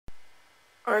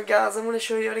Alright guys, I'm going to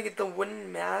show you how to get the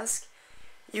wooden mask.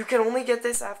 You can only get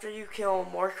this after you kill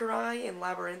Morkarai in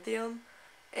Labyrinthium.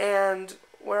 And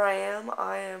where I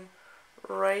am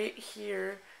right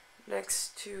here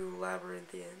next to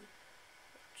Labyrinthium.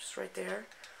 Just right there.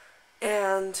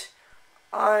 And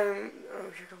oh,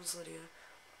 here comes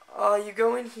Lydia. You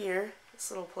go in here, this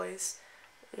little place,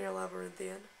 near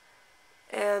Labyrinthium.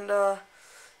 And,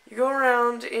 you go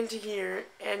around into here,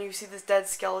 and you see this dead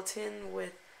skeleton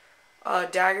with a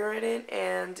dagger in it,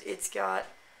 and it's got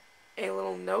a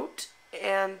little note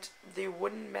and the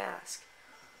wooden mask,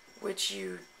 which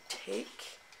you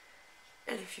take,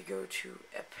 and if you go to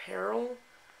apparel,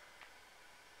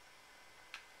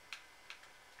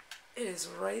 it is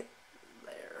right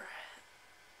there.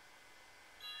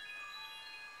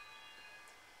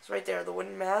 It's right there, the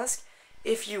wooden mask.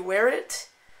 If you wear it,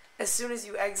 as soon as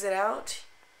you exit out,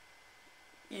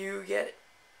 you get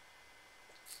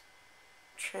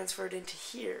transferred into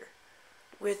here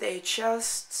with a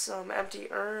chest, some empty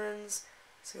urns,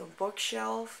 some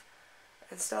bookshelf,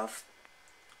 and stuff.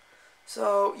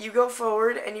 So you go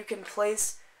forward and you can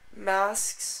place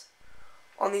masks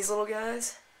on these little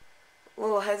guys,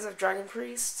 little heads of dragon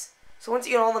priests. So once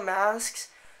you get all the masks,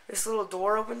 this little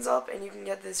door opens up and you can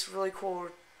get this really cool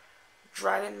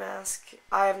dragon mask.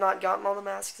 I have not gotten all the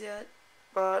masks yet,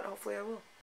 but hopefully I will.